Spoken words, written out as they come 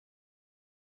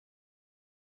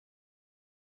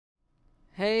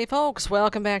Hey folks,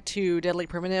 welcome back to Deadly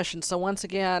Premonition. So once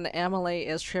again, Emily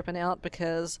is tripping out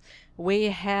because we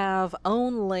have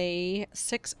only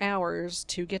 6 hours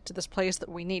to get to this place that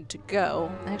we need to go.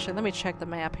 Actually, let me check the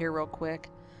map here real quick.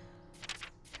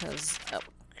 Because, oh,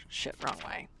 shit, wrong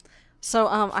way. So,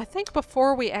 I think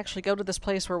before we actually go to this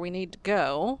place where we need to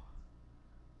go,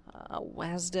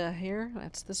 WASDA here,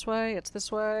 it's this way, it's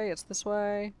this way, it's this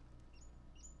way.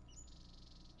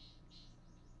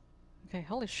 Okay,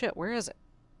 holy shit, where is it?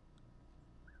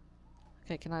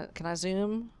 Okay, can I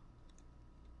zoom?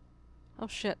 Oh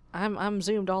shit, I'm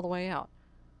zoomed all the way out.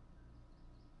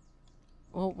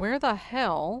 Well, where the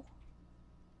hell?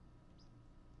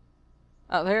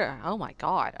 Oh, there. Oh my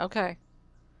god. Okay.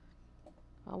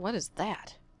 Oh, what is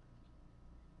that?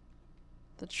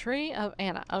 The Tree of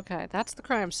Anna. Okay, that's the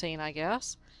crime scene, I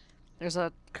guess. There's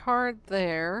a card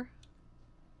there.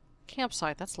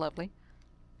 Campsite, that's lovely.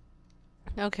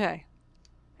 Okay.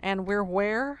 And we're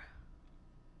where?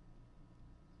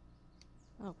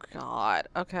 Oh god,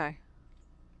 okay.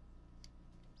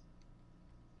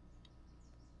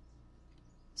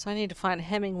 So I need to find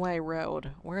Hemingway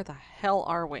Road. Where the hell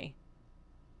are we?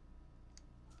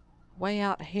 Way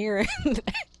out here in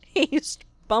East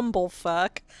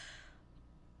Bumblefuck.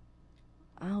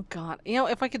 Oh god. You know,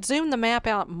 if I could zoom the map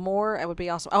out more, it would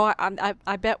be awesome. Oh,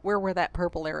 I bet we're where that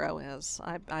purple arrow is.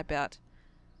 I bet.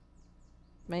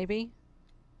 Maybe?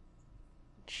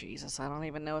 Jesus, I don't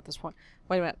even know at this point.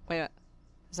 Wait a minute, wait a minute.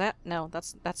 Is that? No,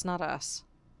 that's not us.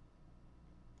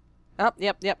 Oh,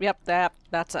 yep,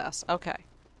 that's us. Okay.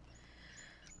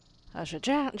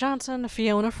 Usha Johnson,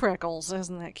 Fiona Freckles.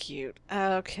 Isn't that cute?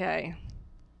 Okay.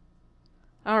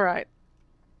 Alright.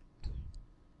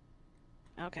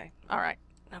 Okay, alright.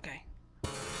 Okay.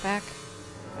 Back.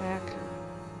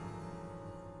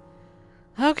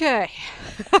 Okay.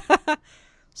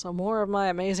 So more of my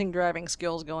amazing driving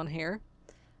skills going here.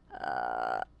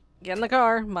 Get in the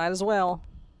car. Might as well.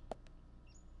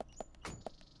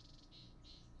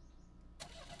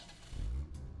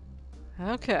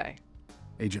 Okay.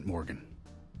 Agent Morgan,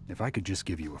 if I could just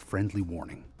give you a friendly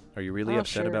warning. Are you really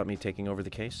upset about me taking over the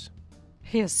case?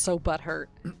 He is so butthurt.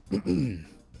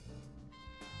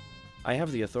 I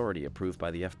have the authority approved by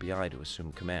the FBI to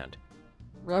assume command.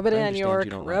 Rub it in, York.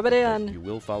 Rub it in. You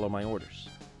will follow my orders.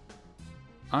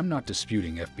 I'm not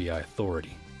disputing FBI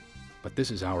authority, but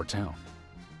this is our town.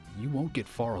 You won't get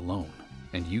far alone,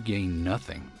 and you gain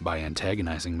nothing by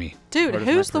antagonizing me. Dude,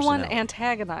 who's the one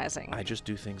antagonizing? I just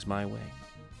do things my way.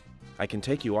 I can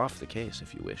take you off the case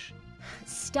if you wish.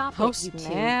 Stop it, you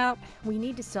snap. two. We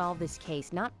need to solve this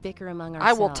case, not bicker among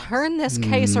ourselves. I will turn this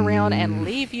case around and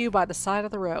leave you by the side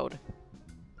of the road.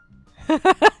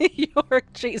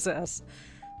 York, Jesus.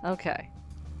 Okay.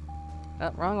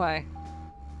 Wrong way.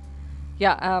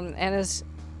 Yeah, and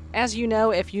as you know,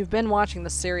 if you've been watching the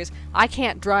series, I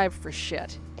can't drive for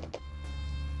shit.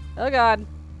 Oh god.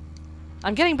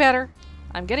 I'm getting better.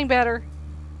 I'm getting better.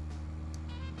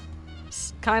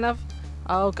 Kind of.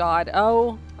 Oh god.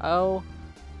 Oh.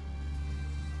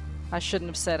 I shouldn't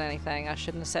have said anything. I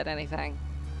shouldn't have said anything.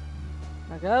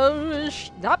 Oh,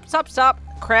 stop.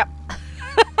 Crap.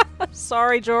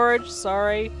 Sorry, George.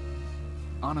 Sorry.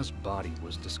 Anna's body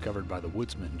was discovered by the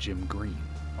woodsman Jim Green,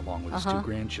 along with his two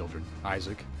grandchildren,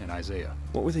 Isaac and Isaiah.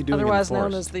 What were they doing Otherwise in the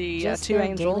forest? known as the Just two their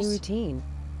angels. daily routine.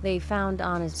 They found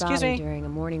Anna's body during a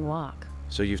morning walk.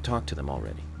 So you've talked to them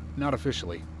already? Not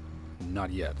officially.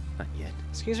 Not yet. Not yet.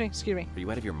 Excuse me. Are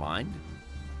you out of your mind?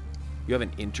 You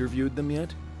haven't interviewed them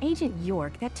yet? Agent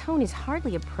York, that tone is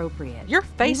hardly appropriate. Your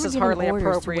face is hardly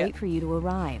appropriate. To wait for you to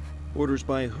arrive. Orders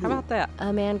by who? How about that?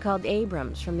 A man called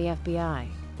Abrams from the FBI.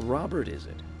 Robert, is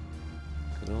it?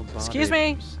 Good old Bob Excuse me.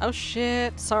 Abrams. Oh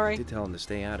shit. Sorry. I did tell him to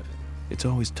stay out of it. It's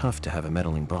always tough to have a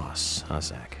meddling boss, huh,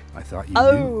 Zach? I thought you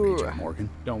knew, Agent Morgan.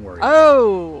 Don't worry.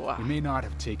 Oh! We may not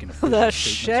have taken official The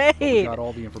statements, but we shade! got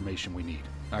all the information we need.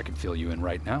 I can fill you in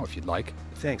right now if you'd like.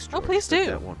 Thanks, George. Oh, please but do.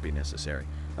 That won't be necessary.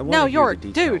 I No, want to hear York,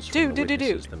 the details from the dude.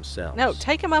 witnesses themselves. No,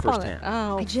 take him up on it. Firsthand.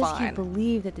 Oh, I just fine. can't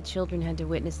believe that the children had to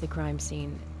witness the crime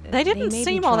scene. They didn't may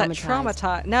seem be all that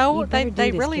traumatized. No, You'd better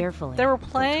they do this really carefully. they were Don't tell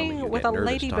me playing you with get a nervous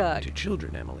ladybug. talking to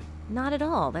children, Emily. Not at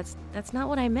all. That's not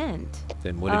what I meant.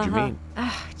 Then what did you mean?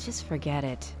 Just forget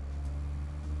it.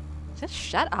 Just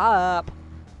shut up.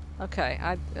 Okay,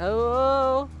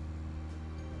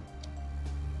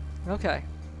 Okay.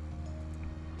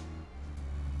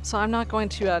 So I'm not going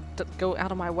to go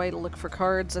out of my way to look for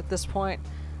cards at this point.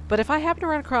 But if I happen to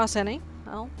run across any,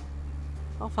 I'll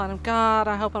find them. God,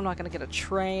 I hope I'm not going to get a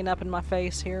train up in my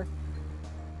face here.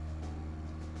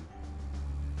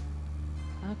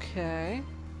 Okay.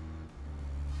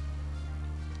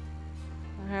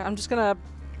 Alright, I'm just gonna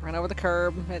Run over the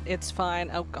curb. It's fine.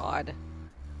 Oh, God.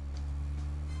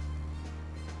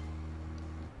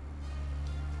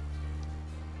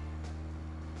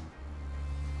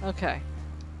 Okay.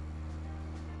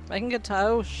 Making good time.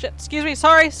 Oh, shit. Excuse me.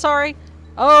 Sorry. Sorry.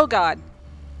 Oh, God.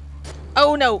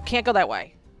 Oh, no. Can't go that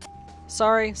way.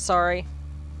 Sorry. Sorry.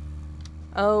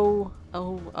 Oh.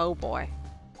 Oh, boy.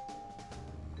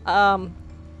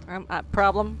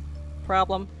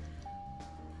 Problem.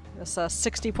 This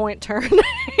 60-point turn.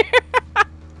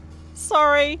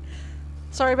 Sorry.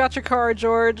 Sorry about your car,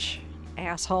 George.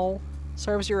 Asshole.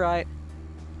 Serves you right.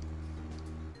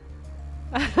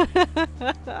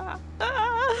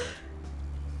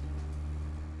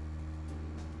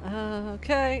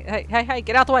 Okay. Hey,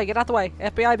 get out the way, get out the way.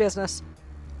 FBI business.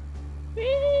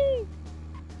 Whee!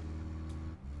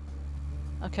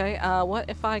 Okay, what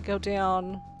if I go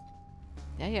down...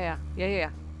 Yeah.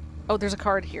 Oh, there's a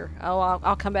card here. Oh,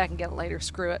 I'll come back and get it later.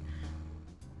 Screw it.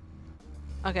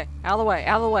 Okay, out of the way,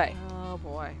 out of the way. Oh,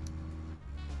 boy.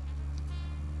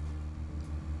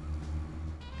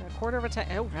 Got a quarter of a tank.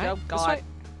 Oh, Right, oh God.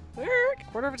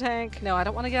 Quarter of a tank. No, I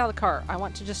don't want to get out of the car. I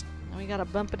want to just... Oh, we got a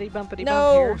bumpity bump here.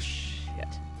 No! Shit.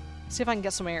 See if I can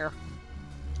get some air.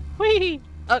 Whee!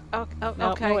 Oh, No,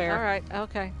 okay. no air. Alright,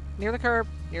 okay. Near the curb.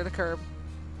 Near the curb.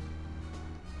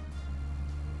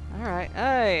 Alright.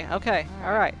 Hey, okay.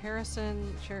 Alright.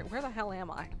 Harrison, Sherry. Where the hell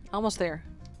am I? Almost there.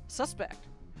 Suspect.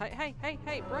 Hey,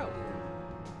 bro.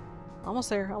 Almost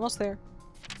there. Almost there.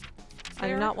 I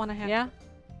do not want to have... Yeah?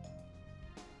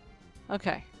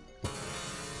 Okay.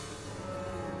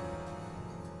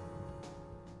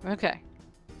 Okay.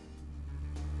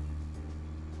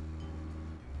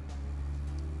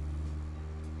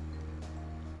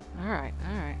 Alright.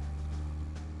 I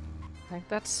think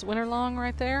that's Winterlong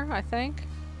right there, I think.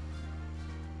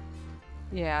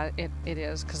 Yeah, it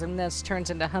is, because then this turns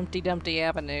into Humpty Dumpty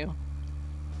Avenue.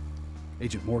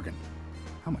 Agent Morgan,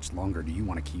 how much longer do you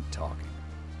want to keep talking?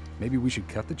 Maybe we should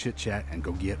cut the chit-chat and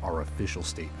go get our official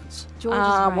statements. George is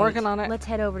I'm right. working on it. Let's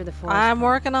head over to the forest. I'm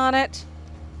working on it.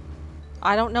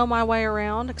 I don't know my way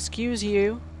around. Excuse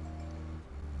you.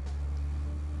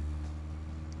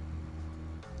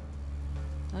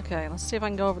 Okay, let's see if I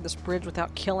can go over this bridge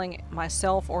without killing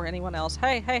myself or anyone else.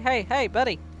 Hey,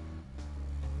 buddy.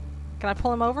 Can I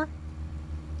pull him over?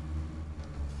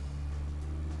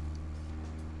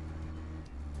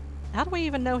 How do we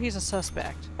even know he's a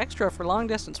suspect? Extra for long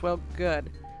distance. Well, good.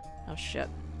 Oh, shit.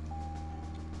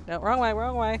 No, wrong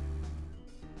way.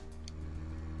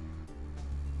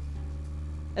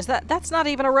 Is that's not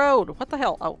even a road. What the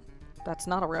hell? Oh, that's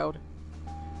not a road.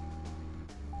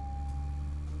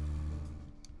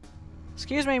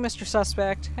 Excuse me, Mr.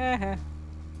 Suspect.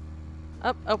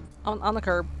 Up, on the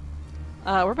curb.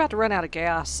 We're about to run out of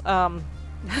gas.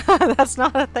 That's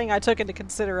not a thing I took into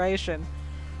consideration.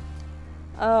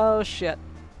 Oh, shit.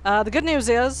 The good news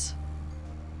is,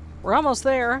 we're almost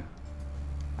there.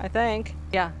 I think.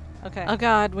 Yeah, okay. Oh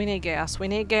god, we need gas. We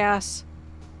need gas.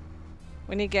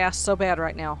 We need gas so bad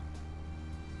right now.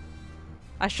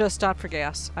 I should have stopped for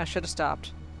gas. I should have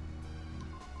stopped.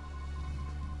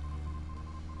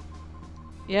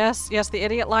 Yes, the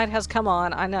idiot light has come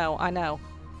on. I know.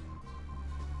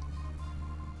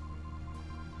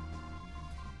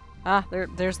 Ah,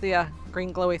 there's the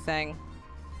green glowy thing.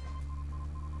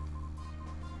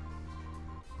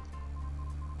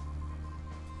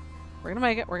 We're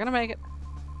gonna make it.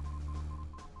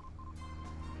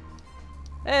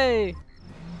 Hey!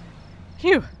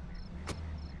 Phew!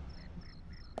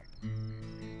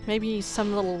 Maybe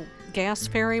some little gas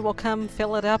fairy will come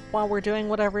fill it up while we're doing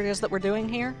whatever it is that we're doing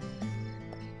here?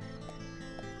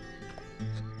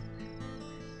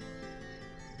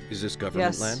 Is this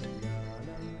government Yes. land?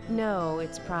 No,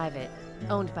 it's private.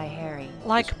 Owned by Harry.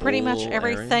 Like This pretty much whole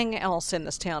everything else in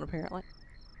this town, apparently.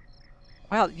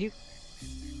 Wow, you...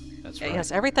 That's right.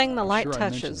 Yes, everything the I'm light sure I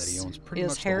mentioned that touches he owns pretty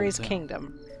is much the whole Harry's town.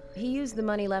 kingdom. He used the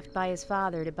money left by his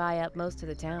father to buy up most of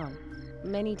the town.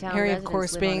 Many town Harry, of residents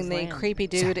course, live on being his the land. creepy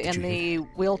Zach, dude did in you the hear?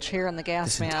 wheelchair and the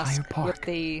gas This entire mask park. with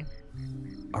the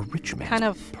A rich man's kind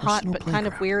of hot personal but kind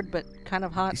of playground. weird but kind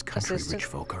of hot These country assistant. rich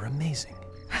folk are amazing.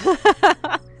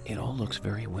 It all looks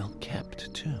very well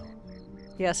kept, too.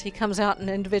 Yes, he comes out and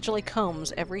individually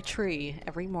combs every tree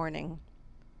every morning.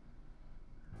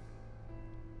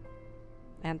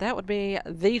 And that would be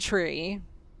the tree.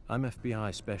 I'm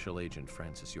FBI Special Agent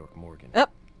Francis York Morgan.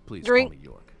 Up. Please drink. call me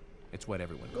York. It's what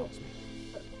everyone calls me.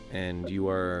 And you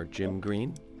are Jim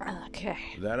Green? Okay.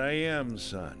 That I am,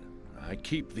 son. I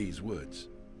keep these woods.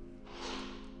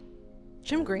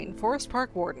 Jim Green, Forest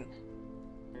Park Warden.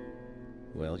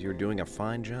 Well, you're doing a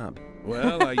fine job.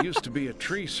 Well, I used to be a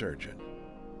tree surgeon.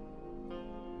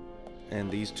 And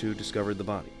these two discovered the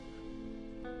body.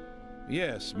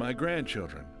 Yes, my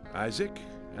grandchildren, Isaac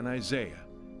and Isaiah.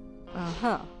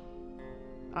 Uh-huh.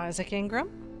 Isaac Ingram?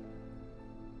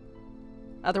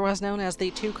 Otherwise known as the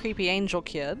two creepy angel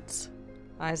kids.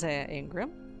 Isaiah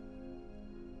Ingram.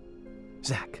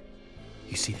 Zach,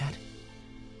 you see that?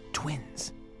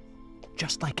 Twins.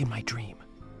 Just like in my dream.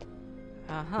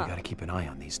 Uh-huh. We gotta keep an eye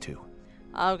on these two.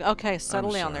 Oh, okay,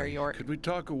 settle I'm down there, sorry. York. Could we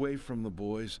talk away from the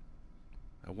boys?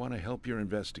 I want to help your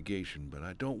investigation, but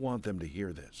I don't want them to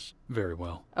hear this. Very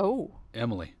well. Oh.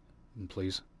 Emily,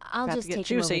 please. I'll About to just get take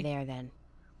him over juicy. there then.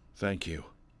 Thank you.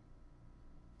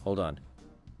 Hold on.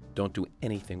 Don't do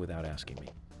anything without asking me.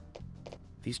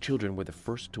 These children were the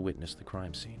first to witness the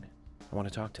crime scene. I want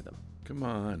to talk to them. Come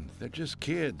on, they're just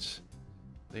kids.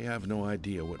 They have no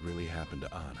idea what really happened to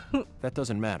Anna. That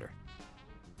doesn't matter.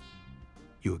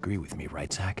 You agree with me,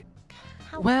 right, Zach?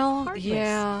 How Well, heartless.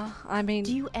 yeah, I mean...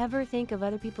 Do you ever think of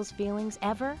other people's feelings,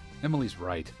 ever? Emily's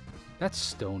right. That's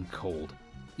stone cold,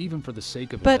 even for the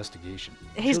sake of But- investigation.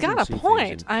 He's Children got see a things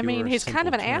point. in I mean, pure, he's kind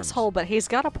of an simple terms. asshole, but he's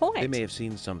got a point. They may have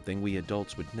seen something we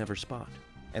adults would never spot,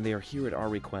 and they are here at our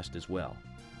request as well.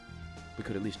 We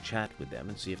could at least chat with them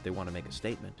and see if they want to make a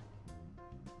statement.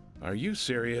 Are you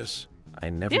serious? I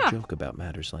never Yeah. joke about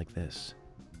matters like this.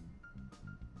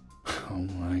 Oh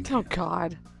my Oh,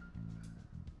 God.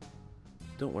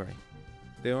 Don't worry.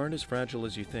 They aren't as fragile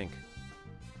as you think.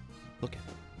 Look at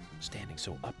them, standing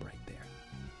so upright there.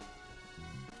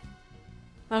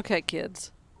 Okay,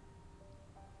 kids.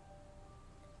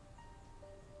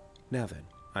 Now then,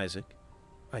 Isaac,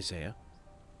 Isaiah,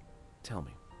 tell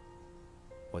me,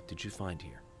 what did you find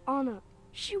here? Anna,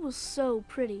 she was so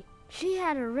pretty. She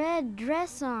had a red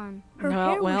dress on. Her No,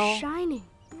 hair well- was shining.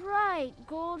 Bright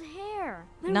gold hair.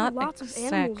 There Not were lots of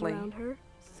animals exactly. around her.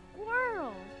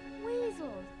 Squirrels,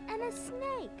 weasels, and a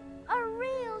snake. A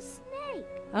real snake.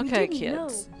 Okay, we didn't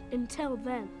kids. know until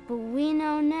then. But we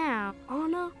know now.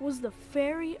 Anna was the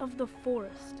fairy of the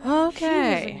forest. She was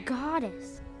Okay. a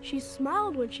goddess. She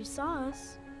smiled when she saw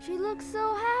us. She looked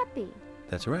so happy.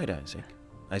 That's right, Isaac.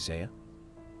 Isaiah.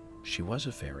 She was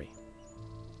a fairy.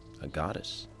 A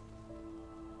goddess.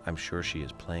 I'm sure she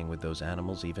is playing with those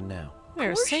animals even now.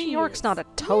 There, course see, she York's is. not a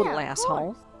total Yeah, of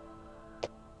asshole. course.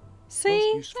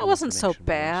 See, useful that wasn't so information, boys.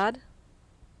 bad.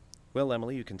 Well,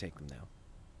 Emily, you can take them now.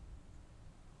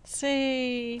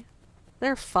 See,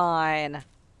 they're fine.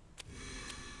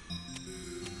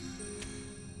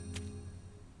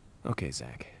 Okay,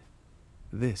 Zach.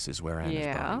 This is where Anna's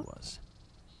Yeah. body was.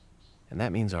 And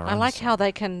that means our I like how unsung-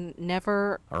 they can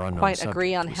never Our unknown quite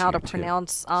agree subject on was how to here, too.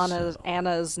 pronounce So,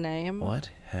 Anna's name. What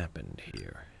happened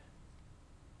here?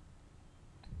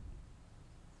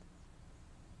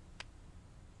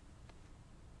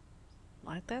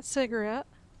 Light that cigarette.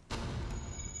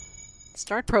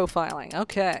 Start profiling.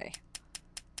 Okay.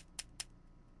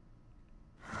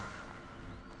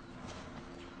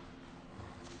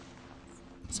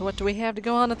 So what do we have to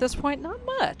go on at this point? Not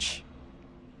much.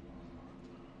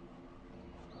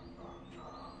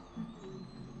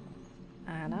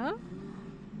 Anna?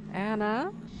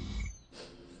 Anna?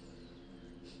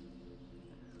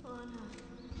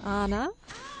 Anna?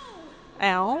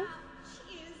 Ow?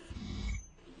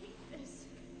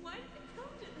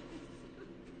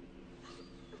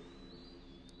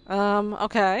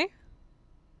 Okay.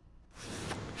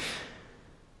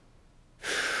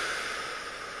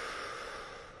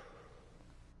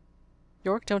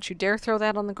 York, don't you dare throw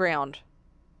that on the ground.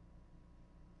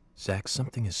 Zach,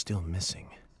 something is still missing.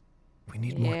 We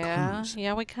need more clues.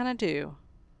 Yeah, we kind of do.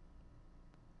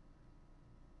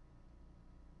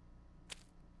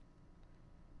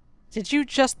 Did you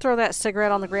just throw that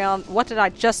cigarette on the ground? What did I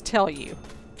just tell you?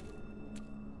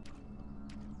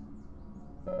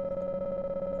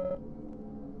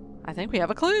 I think we have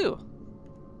a clue.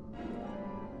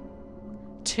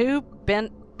 2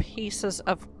 bent pieces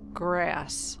of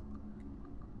grass.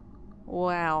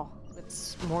 Wow.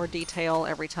 It's more detail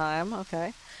every time.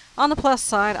 Okay. On the plus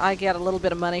side, I get a little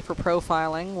bit of money for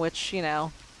profiling, which, you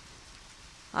know,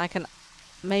 I can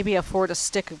maybe afford a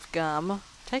stick of gum.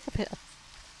 Take a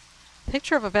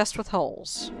picture of a vest with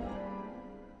holes.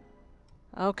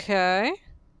 Okay.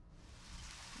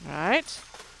 Alright.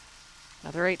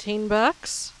 Another 18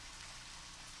 bucks.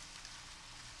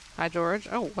 Hi, George.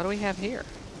 Oh, what do we have here?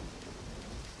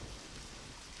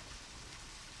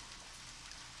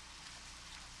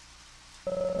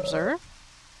 Observe.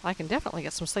 I can definitely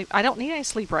get some sleep. I don't need any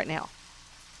sleep right now.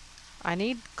 I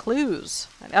need clues.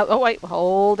 Oh, wait.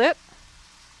 Hold it.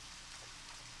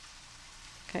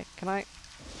 Okay, can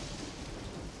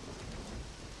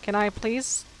I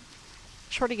please?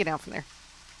 Shorty, get down from there.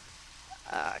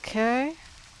 Okay.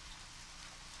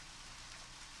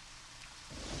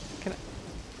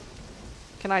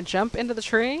 Can I jump into the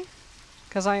tree?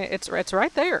 Because it's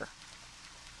right there.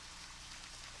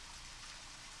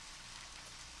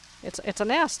 It's a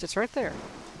nest. It's right there.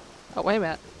 Oh, wait a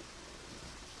minute.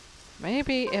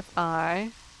 Maybe if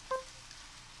I...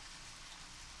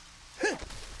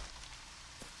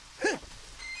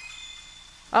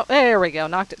 Oh, there we go.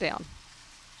 Knocked it down.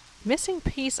 Missing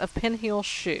piece of pinheel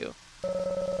shoe.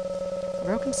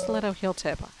 Broken stiletto heel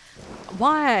tip.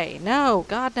 Why? No.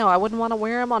 God, no. I wouldn't want to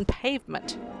wear them on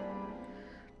pavement.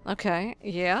 Okay.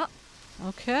 Yeah.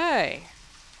 Okay.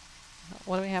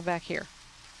 What do we have back here?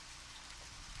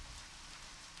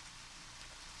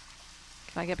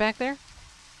 Can I get back there?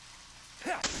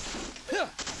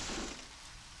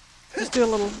 Just do a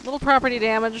little property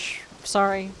damage.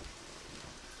 Sorry.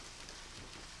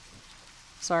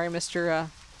 Sorry, Mr.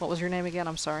 What was your name again?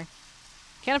 I'm sorry.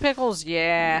 Can of pickles?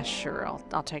 Yeah, sure.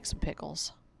 I'll take some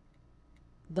pickles.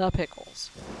 The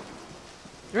pickles.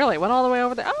 Really? Went all the way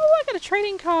over there? Oh, I got a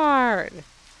trading card!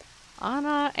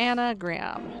 Anna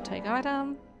Graham. Take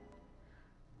item.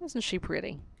 Isn't she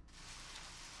pretty?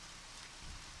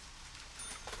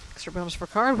 Extra bonus for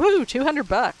card. Woo! 200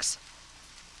 bucks.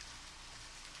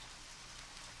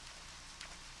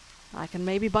 I can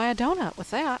maybe buy a donut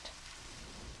with that.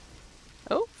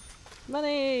 Oh,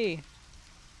 money!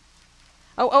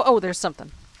 Oh, there's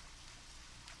something.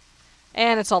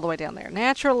 And it's all the way down there.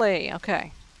 Naturally.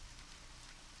 Okay.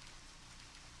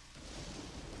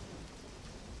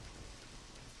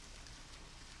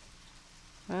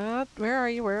 Where are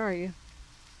you? Where are you?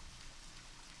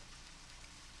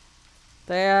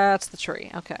 That's the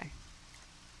tree. Okay.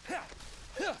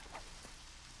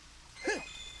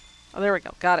 Oh, there we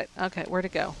go. Got it. Okay, where'd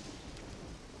it go?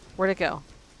 Where'd it go?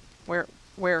 Where?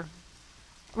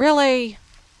 Really?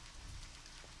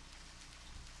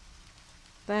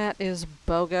 That is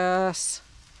bogus.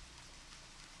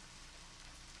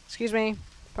 Excuse me.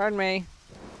 Pardon me.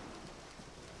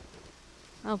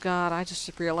 Oh god, I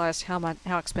just realized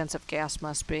how expensive gas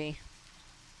must be.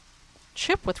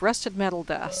 Chip with rusted metal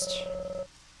dust.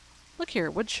 Look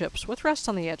here, wood chips with rust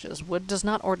on the edges. Wood does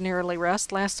not ordinarily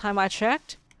rust last time I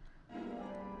checked.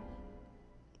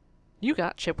 You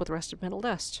got chip with rusted metal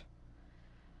dust.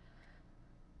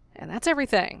 And that's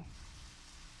everything.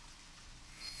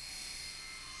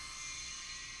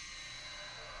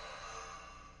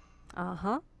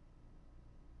 Uh-huh.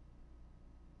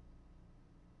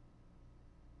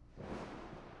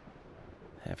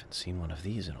 Haven't seen one of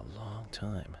these in a long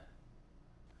time.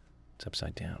 It's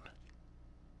upside down.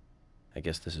 I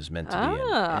guess this is meant to be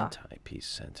an anti-peace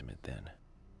sentiment then.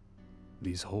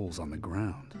 These holes on the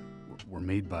ground were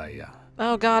made by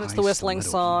oh god, it's the high whistling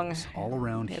stiletto song. heels all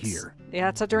around here. Yeah,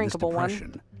 it's a drinkable in this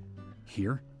one. depression.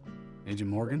 Here, Agent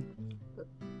Morgan,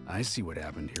 I see what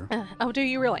happened here. Oh, do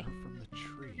you really? From the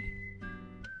tree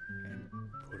and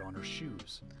put on her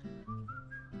shoes.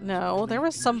 No, there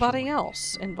was somebody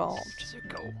else involved.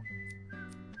 Sicko. And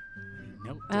he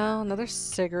knelt Oh, down another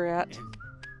cigarette.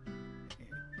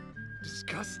 and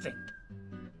disgusting.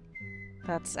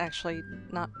 That's actually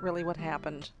not really what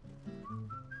happened.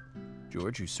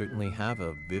 George, you certainly have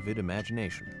a vivid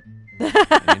imagination.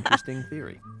 An interesting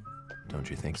theory. Don't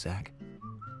you think, Zach?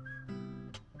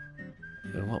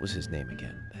 What was his name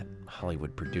again? That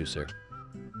Hollywood producer.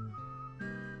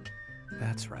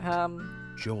 That's right.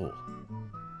 Joel.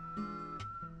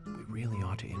 We really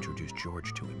ought to introduce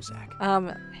George to him, Zach.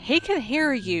 He can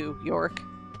hear you, York.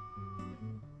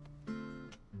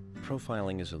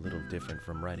 Profiling is a little different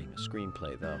from writing a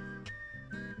screenplay, though.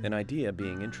 An idea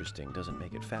being interesting doesn't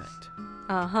make it fact.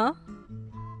 Uh-huh.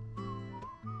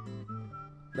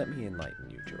 Let me enlighten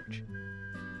you, George.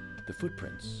 The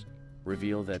footprints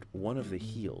reveal that one of the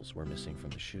heels were missing from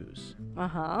the shoes.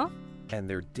 Uh-huh. And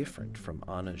they're different from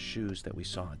Anna's shoes that we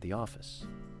saw at the office.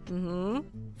 Mm-hmm.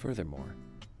 Furthermore,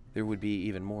 there would be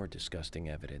even more disgusting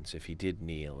evidence if he did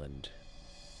kneel and,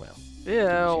 well, do Ew.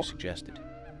 as you suggested.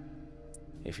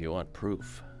 If you want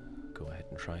proof, go ahead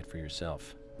and try it for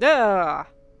yourself. Ugh.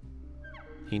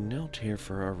 He knelt here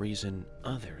for a reason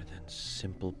other than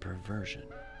simple perversion.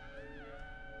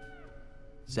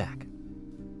 Zach,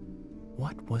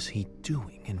 what was he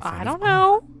doing in front I of don't Anna?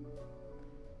 know.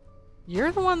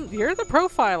 You're the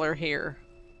profiler here.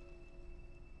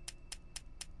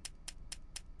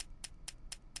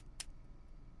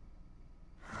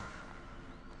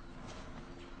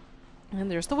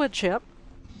 And there's the wood chip.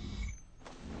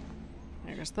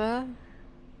 There's the...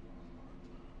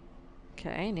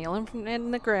 Okay, kneel him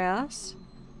in the grass.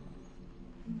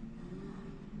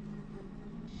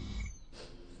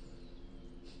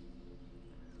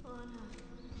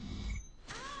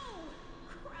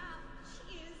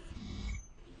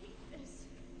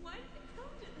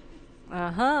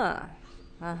 Uh-huh.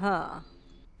 Uh-huh.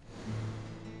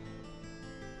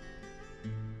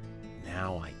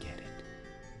 Now I get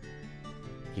it.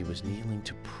 He was kneeling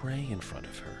to pray in front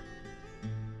of her.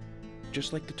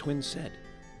 Just like the twins said.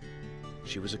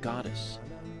 She was a goddess.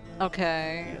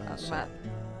 Okay. The unsub,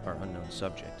 our unknown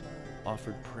subject,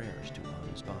 offered prayers to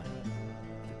Anna's body.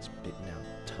 Its bitten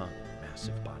out tongue,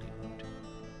 massive body wound.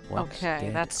 Once Okay,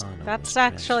 dead that's Anna was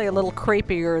actually a little transformed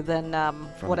creepier than from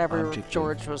an whatever object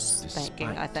George of was thinking,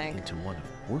 I despite think. into one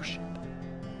of worship.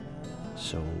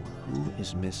 So, who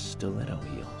is Miss Stiletto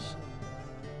Heels?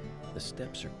 The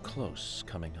steps are close,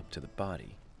 coming up to the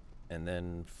body, and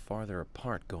then farther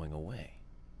apart, going away.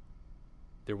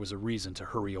 There was a reason to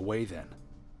hurry away then.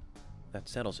 That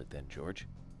settles it then, George.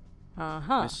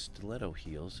 Uh-huh. Miss Stiletto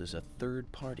Heels is a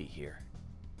third party here.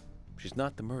 She's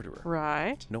not the murderer.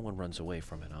 Right. No one runs away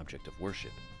from an object of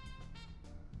worship.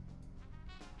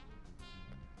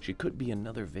 She could be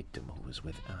another victim who was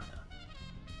with Anna.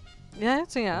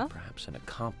 Yes, yeah. Or perhaps an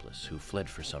accomplice who fled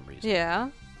for some reason. Yeah.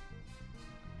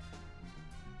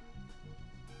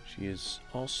 She is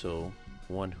also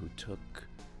one who took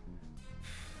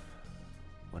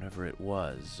whatever it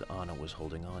was Anna was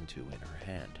holding on to in her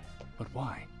hand. But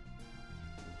why?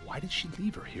 Why did she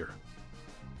leave her here?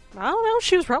 I don't know.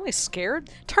 She was probably scared.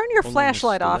 Turn your Only Miss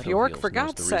flashlight off, Stiletto York, Heels for knows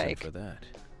God's the reason sake. For that.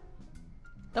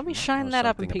 Don't be Might shining know that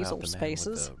up in something peaceful about the man with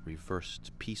spaces. the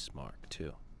reversed peace mark,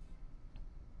 too.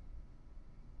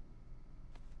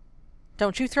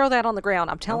 Don't you throw that on the ground.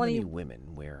 I'm How telling many you.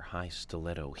 women wear high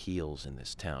stiletto heels in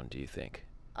this town, do you think?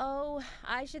 Oh,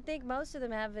 I should think most of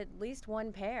them have at least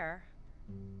one pair.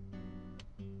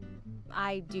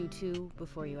 I do too,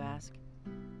 before you ask.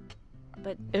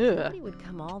 But Ugh. nobody would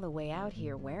come all the way out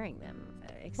here wearing them.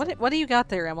 Except, What do you got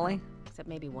there, Emily? except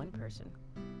maybe one person.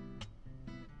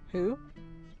 Who?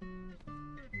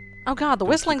 Oh God, the Don't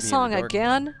whistling keep me in the song dark,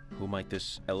 again. Who might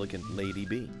this elegant lady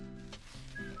be?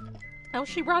 Oh,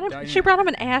 she brought him. Diane. She brought him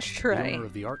an The ashtray. owner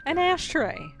of the art An gallery.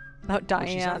 ashtray. Oh, Well, she's out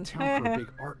Diane. of town for a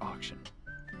big art auction.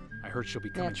 I heard she'll be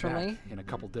coming Naturally. back in a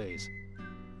couple days.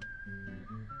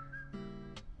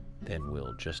 Then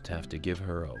we'll just have to give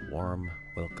her a warm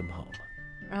welcome home.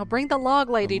 Oh, bring the log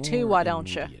lady A too, more why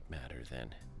don't you? immediate matter,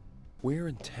 then. Where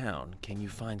in town can you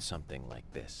find something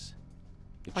like this?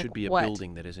 It Like should be a what?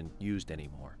 building that isn't used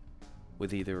anymore,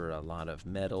 with either a lot of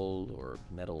metal or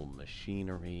metal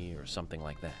machinery or something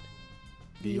like that.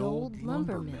 The old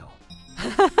lumber mill.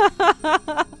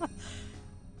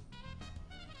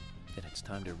 Then it's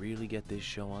time to really get this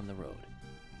show on the road.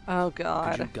 Oh Could you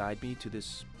God. guide me to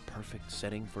this perfect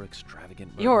setting for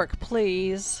extravagant murder? York,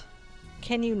 please.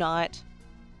 Can you not?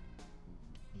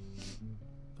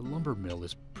 The lumber mill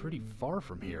is pretty far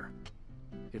from here.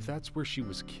 If that's where she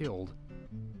was killed,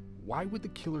 why would the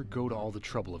killer go to all the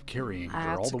trouble of carrying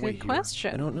her all That's the a way good here? I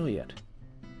question. don't know yet.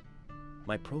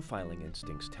 My profiling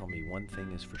instincts tell me one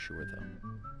thing is for sure,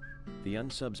 though. The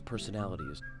unsub's personality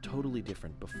is totally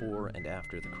different before and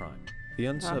after the crime. The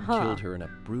unsub Uh-huh. killed her in a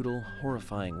brutal,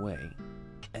 horrifying way,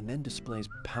 and then displays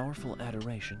powerful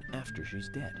adoration after she's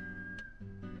dead.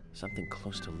 Something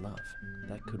close to love.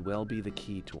 That could well be the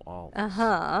key to all this.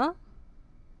 Uh-huh.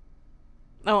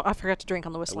 Oh, I forgot to drink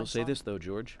on the I whistling will say song. this, though,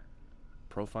 George.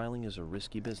 Profiling is a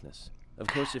risky business. Of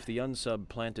course, if the unsub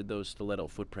planted those stiletto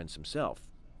footprints himself,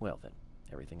 well then,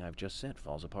 everything I've just said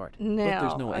falls apart. But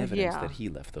there's no No, evidence yeah. that he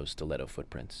left those stiletto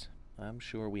footprints. I'm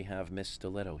sure we have Miss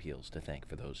Stiletto Heels to thank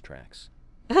for those tracks.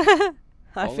 I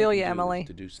All feel can you, do is Emily.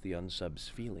 deduce the unsub's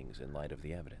feelings in light of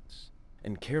the evidence,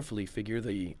 and carefully figure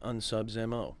the unsub's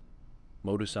MO,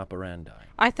 modus operandi.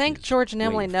 I think his George and way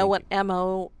Emily of know what thinking.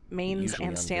 MO It means usually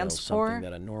and stands unveils something for.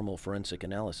 that a normal forensic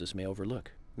analysis may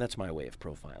overlook. That's my way of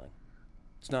profiling.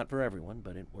 It's not for everyone,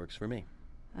 but it works for me.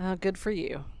 Good for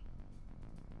you.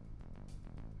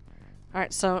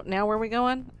 Alright, so now where are we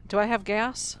going? Do I have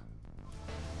gas?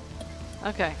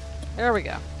 Okay, there we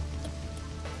go.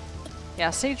 Yeah,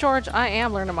 see, George, I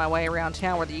am learning my way around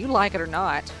town, whether you like it or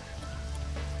not.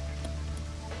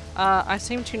 I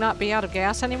seem to not be out of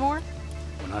gas anymore.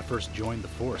 When I first joined the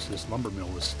force, this lumber mill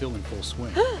was still in full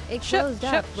swing. It Shit, closed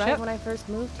shit, up right shit. when I first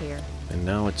moved here. And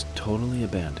now it's totally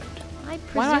abandoned. I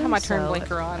Why do I have my presume turn so.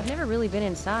 blinker on? I've never really been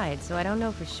inside, so I don't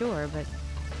know for sure, but it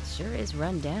sure is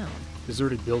run down.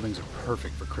 Deserted buildings are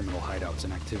perfect for criminal hideouts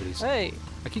and activities. Hey.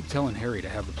 I keep telling Harry to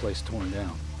have the place torn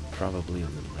down. Probably a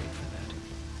little late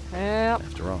for that. Yep.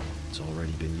 After all, it's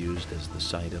already been used as the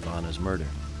site of Anna's murder.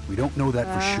 We don't know that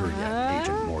for sure yet,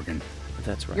 Agent Morgan. But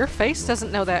that's right. Your face you are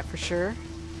doesn't know right. that for sure.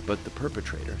 But the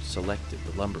perpetrator selected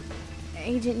the lumber mill.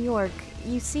 Agent York,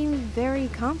 you seem very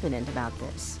confident about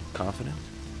this. Confident?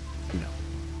 No.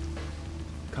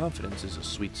 Confidence is a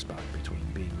sweet spot between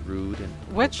being rude and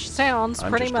Which sounds I'm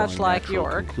pretty just much drawing like natural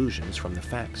York. conclusions from the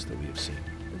facts that we have seen.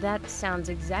 That sounds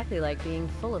exactly like being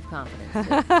full of confidence,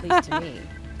 at least to me.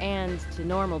 And to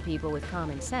normal people with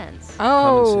common sense.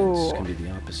 Common Oh, sense can be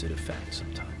the opposite of fact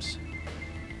sometimes.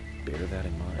 Bear that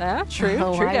in mind. that's true.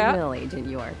 Oh, True I that. will, Agent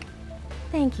York.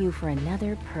 Thank you for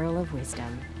another pearl of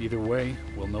wisdom. Either way,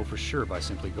 we'll know for sure by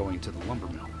simply going to the lumber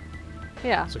mill.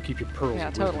 Yeah. So keep your pearls Yeah,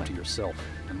 of wisdom totally. to yourself,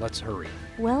 and let's hurry.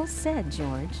 Well said,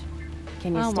 George.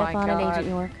 Can you Oh step my on it, God. Agent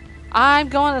York? I'm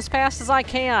going as fast as I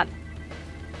can.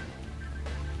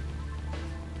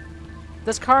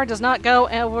 This car does not go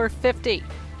over 50.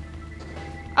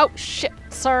 Oh, shit.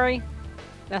 Sorry.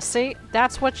 Now, see?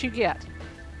 That's what you get.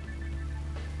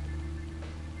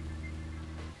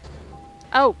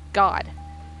 Oh, God.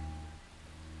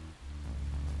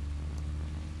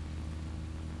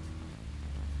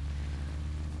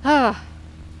 Ah.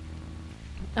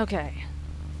 Okay.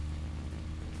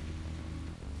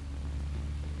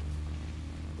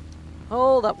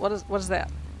 Hold up. What is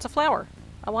that? It's a flower.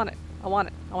 I want it. I want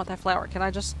it. I want that flower. Can I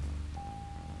just...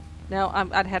 No,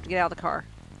 I'd have to get out of the car.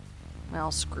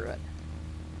 Well, screw it.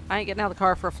 I ain't getting out of the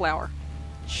car for a flower.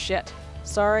 Shit.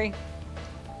 Sorry.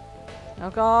 Oh,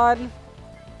 God.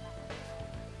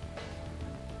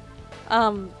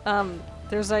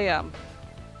 There's a,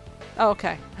 Oh,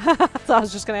 okay. I thought I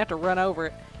was just gonna have to run over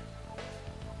it.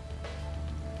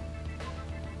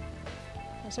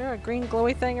 Is there a green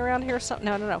glowy thing around here or something?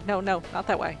 No, not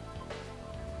that way.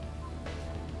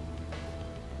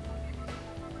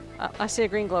 I see a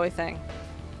green glowy thing.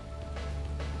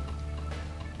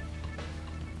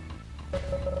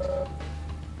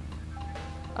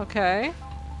 Okay.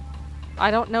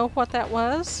 I don't know what that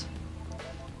was.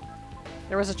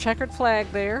 There was a checkered flag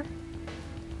there.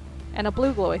 And a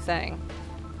blue glowy thing.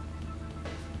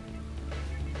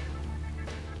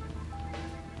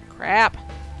 Crap.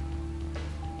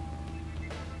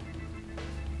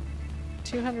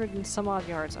 200 and some odd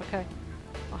yards. Okay.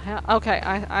 Okay,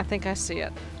 I think I see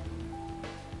it.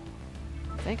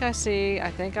 I think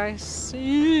I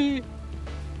see.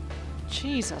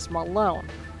 Jesus, Malone.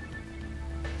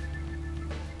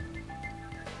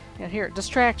 Yeah, here,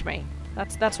 distract me.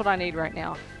 That's what I need right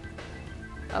now.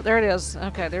 Oh, there it is.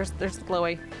 Okay, there's the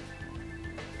glowy.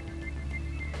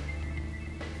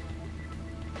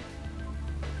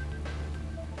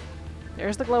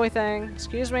 There's the glowy thing.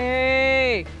 Excuse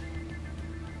me.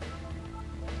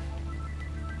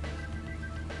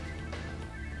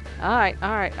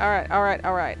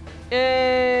 Alright.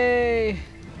 Yay!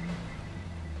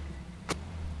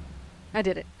 I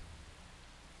did it.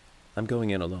 I'm going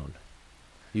in alone.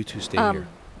 You two stay here.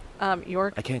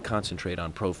 York. I can't concentrate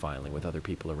on profiling with other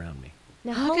people around me.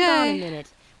 Now hold on a Okay.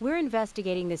 minute. We're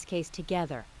investigating this case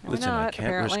together. Why Listen, I not, can't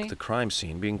apparently? risk the crime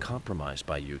scene being compromised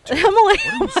by you two. Emily! What are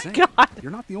you Oh my saying? God!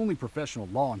 You're not the only professional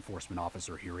law enforcement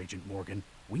officer here, Agent Morgan.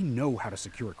 We know how to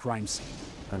secure a crime scene.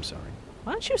 I'm sorry,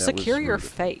 Why don't you That was secure your rude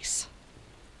of me. face?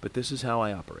 but this is how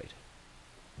I operate.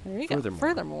 There you go. Furthermore.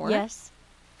 Furthermore. Yes.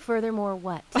 Furthermore,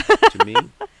 what? To me,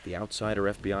 the outsider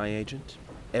FBI agent,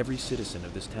 every citizen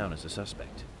of this town is a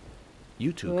suspect.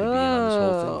 You two could be in on this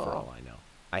whole thing for all I know.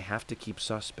 I have to keep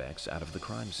suspects out of the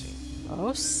crime scene.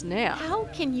 Oh, snap. How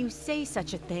can you say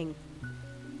such a thing?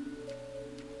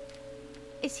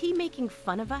 Is he making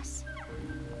fun of us?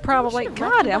 Probably. We should've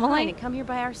left God, him behind Emily. and come here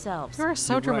by ourselves. You're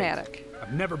so You're right. dramatic.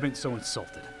 I've never been so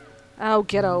insulted. Oh,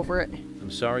 get over it.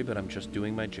 I'm sorry, but I'm just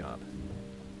doing my job.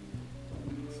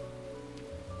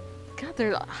 God,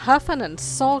 they're huffing and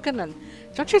sulking and...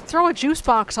 Don't you throw a juice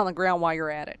box on the ground while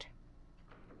you're at it.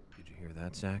 Did you hear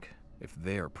that, Zach? If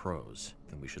they're pros,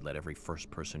 then we should let every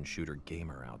first-person shooter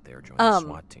gamer out there join the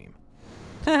SWAT team.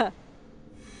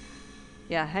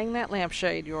 Yeah, hang that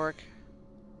lampshade, York.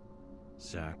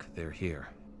 Zach, they're here.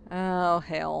 Oh,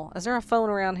 hell. Is there a phone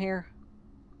around here?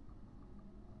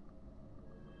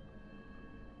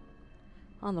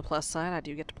 On the plus side, I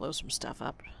do get to blow some stuff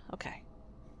up. Okay.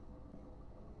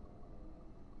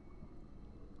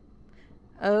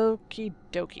 Okie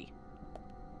dokie.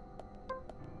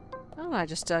 Oh, I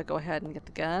just go ahead and get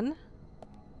the gun.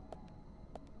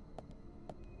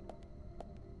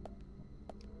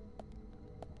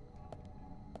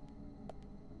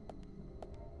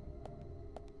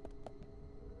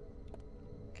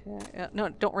 Okay. No,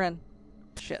 don't run.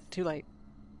 Shit, too late.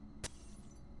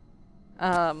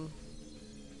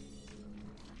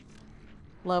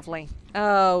 Lovely.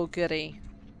 Oh, goody.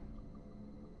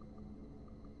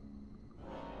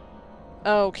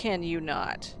 Oh, can you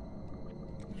not?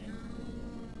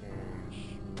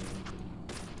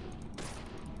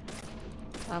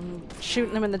 I'm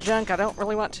shooting them in the junk. I don't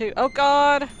really want to. Oh,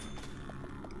 God!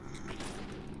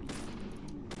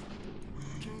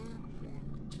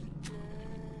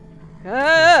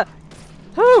 Ah!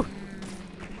 Whew!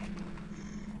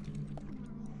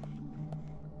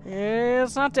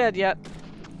 It's not dead yet.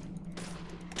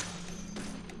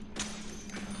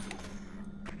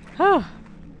 Oh,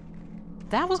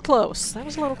 that was close. That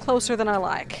was a little closer than I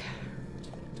like.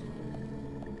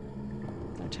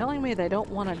 They're telling me they don't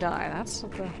want to die. That's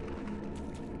the...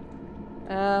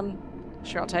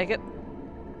 Sure, I'll take it.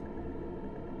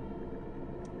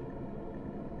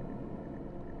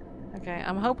 Okay,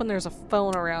 I'm hoping there's a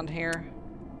phone around here.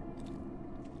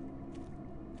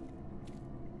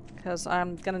 Because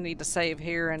I'm gonna need to save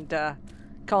here and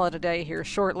call it a day here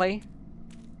shortly.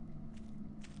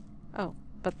 Oh,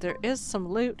 but there is some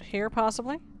loot here,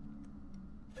 possibly?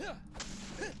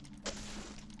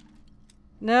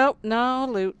 Nope, no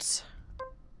loots.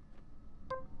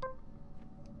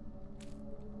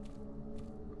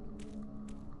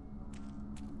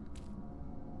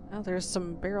 Oh, there's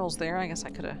some barrels there. I guess I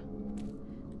could've...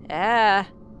 Ah!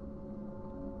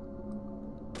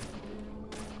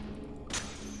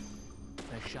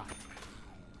 Nice shot.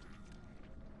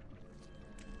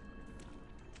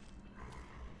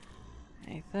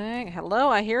 Anything? Hello,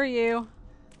 I hear you.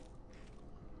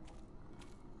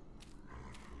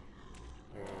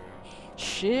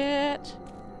 Shit.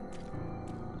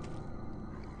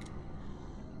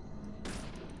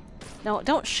 No,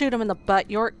 don't shoot him in the butt,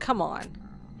 York. Come on.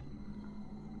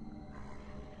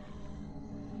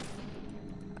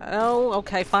 Oh,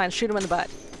 okay, fine. Shoot him in the butt.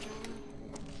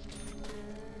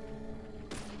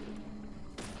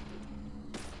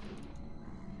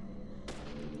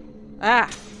 Ah!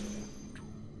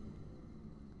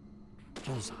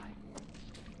 Bullseye.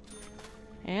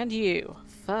 And you.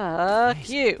 Fuck Nice.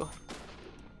 you.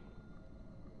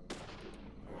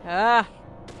 Ah!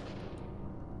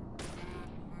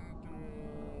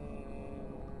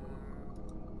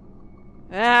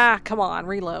 Ah, come on,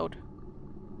 reload.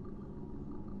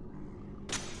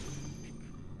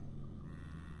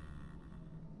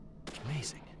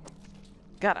 Amazing.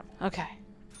 Got him. Okay.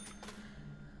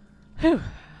 Whew.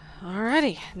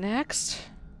 Alrighty, next.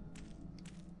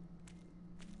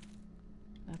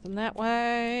 Nothing that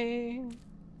way.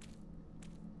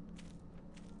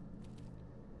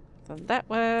 Nothing that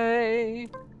way.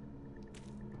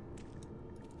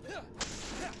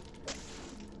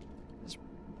 Just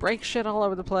break shit all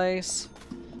over the place.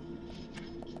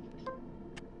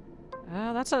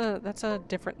 That's a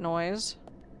different noise.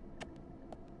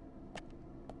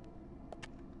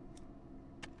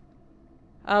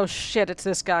 Oh shit, it's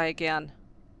this guy again.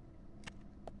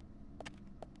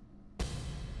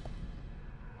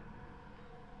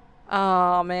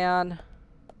 Oh man.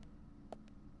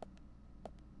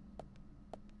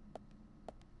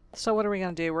 So what are we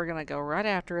gonna do? We're gonna go right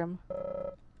after him.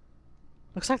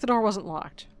 Looks like the door wasn't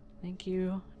locked. Thank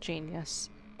you, genius.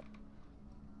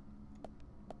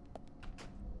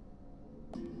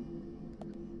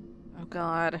 Oh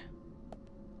god.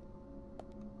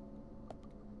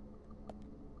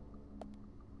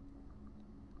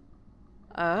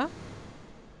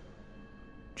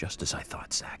 Just as I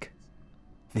thought, Zach.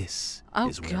 This Oh,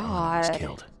 is where Anna was God.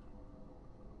 killed.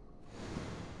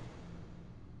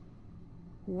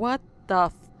 What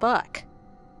the fuck?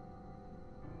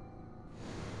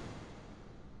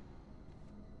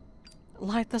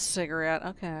 Light the cigarette,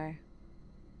 okay.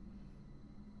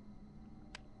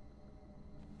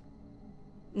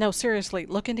 No, seriously,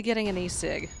 look into getting an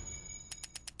e-cig.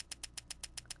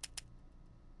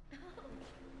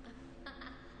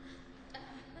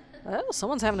 Oh,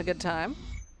 someone's having a good time.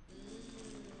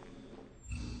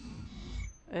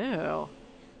 Ew.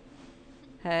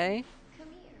 Hey?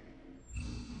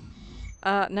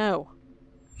 No.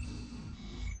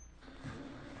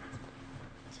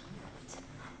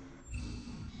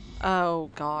 Oh,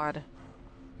 God.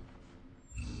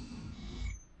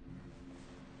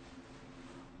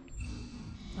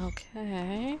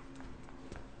 Okay.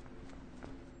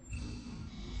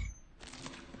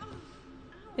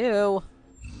 Ew.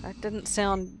 That didn't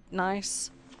sound nice.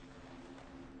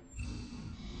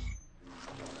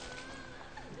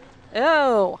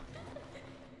 Ew!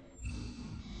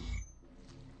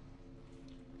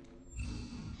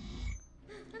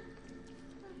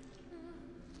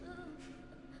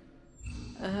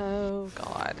 Oh,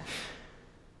 God.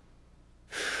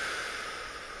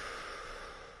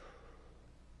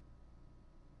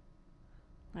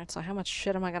 Alright, so how much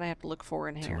shit am I gonna have to look for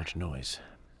in Too here? much noise.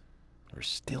 We're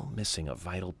still missing a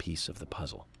vital piece of the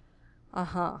puzzle.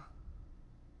 Uh-huh.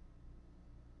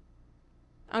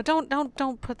 Oh,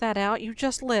 don't put that out. You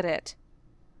just lit it.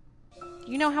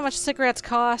 You know how much cigarettes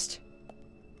cost?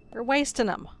 You're wasting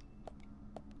them.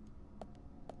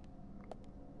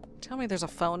 Tell me there's a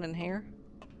phone in here.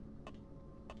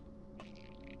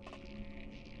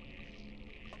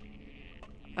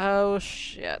 Oh,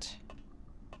 shit.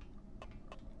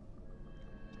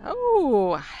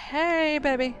 Oh, hey,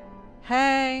 baby.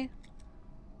 Hey.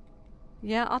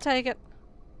 Yeah, I'll take it.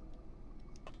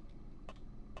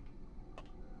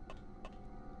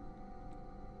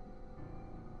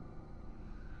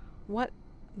 What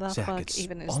the Zach, fuck it's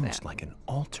even is almost that? like an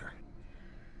altar.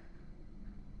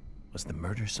 Was the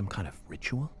murder some kind of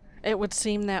ritual? It would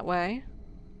seem that way.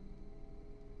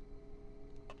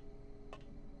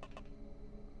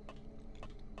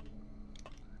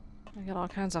 I got all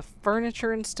kinds of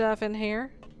furniture and stuff in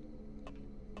here.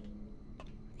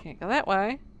 Can't go that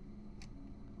way.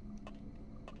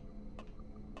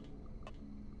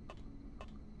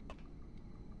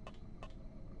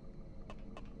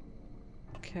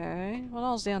 Okay, what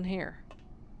all's down here?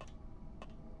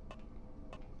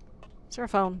 Is there a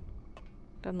phone?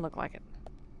 Doesn't look like it.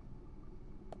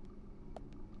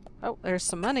 Oh, there's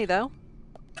some money though.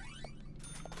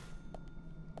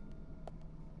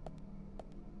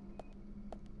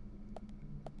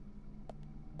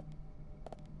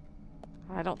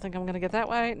 I don't think I'm gonna get that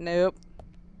way. Nope.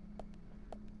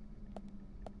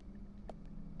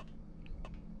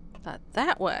 Not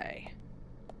that way.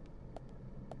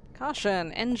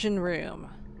 Caution, engine room.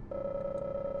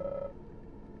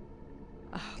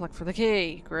 Oh, look for the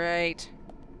key. Great.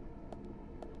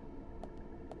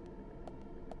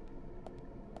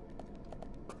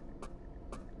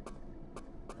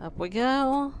 Up we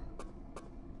go.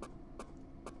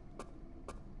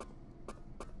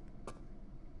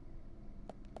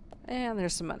 And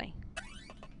there's some money.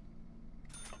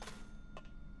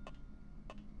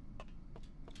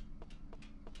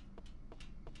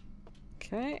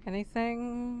 Okay,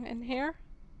 anything in here?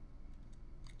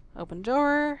 Open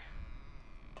door.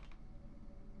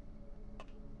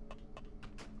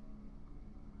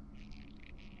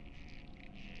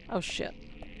 Oh shit.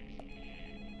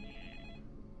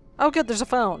 Oh good, there's a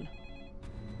phone.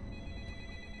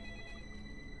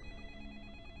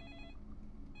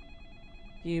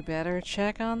 You better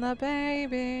check on the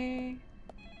baby.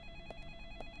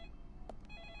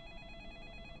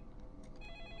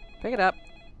 Pick it up.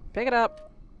 Pick it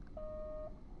up.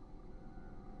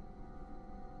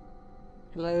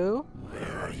 Hello?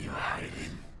 Where are you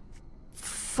hiding?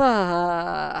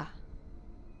 Fuh.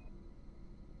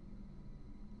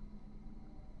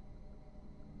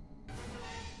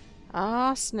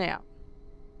 Ah, snap.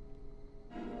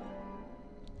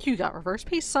 You got reverse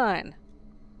peace sign.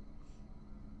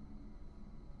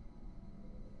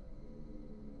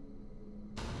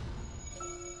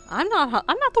 I'm not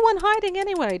the one hiding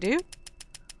anyway, dude.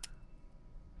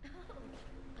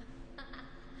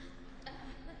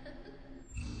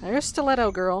 There's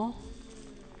Stiletto Girl.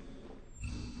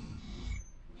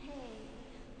 Hey.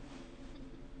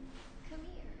 Come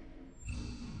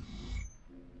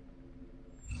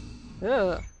here.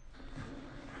 Ugh.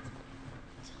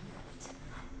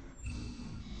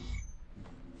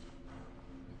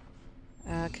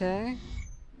 Okay.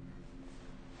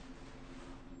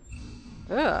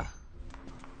 Ugh.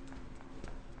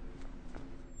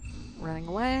 Running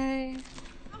away.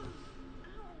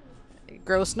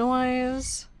 Gross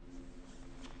noise.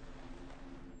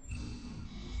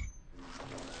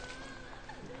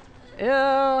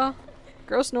 Ew.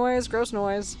 Gross noise, gross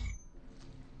noise.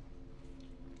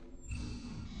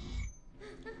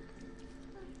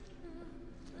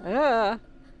 Yeah.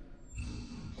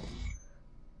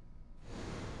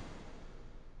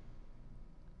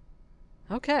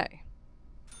 Okay.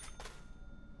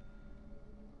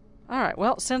 Alright,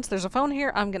 well, since there's a phone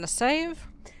here, I'm gonna save,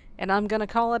 and I'm gonna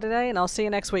call it a day, and I'll see you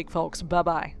next week, folks.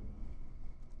 Bye-bye.